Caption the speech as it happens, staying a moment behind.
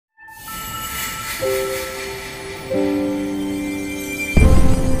We're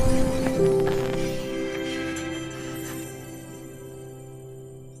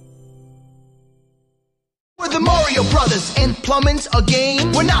the Mario Brothers, and plumbing's a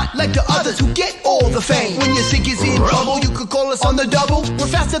game. We're not like the others who get all the fame. When your sink is in trouble, you could call us on the double. We're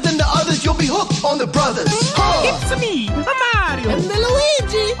faster than the others, you'll be hooked on the brothers. It's me, the Mario. And the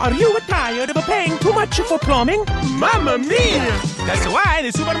Luigi. Are you tired of paying too much for plumbing? Mamma mia! That's why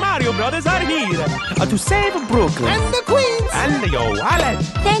the Super Mario Brothers are here. To save Brooklyn. And the Queens. And your wallet.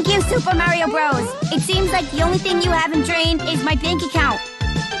 Thank you, Super Mario Bros. It seems like the only thing you haven't drained is my bank account.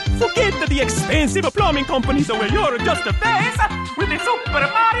 Forget the expensive plumbing companies where you're just a face. With the Super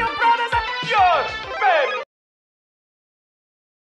Mario Brothers, you're famous.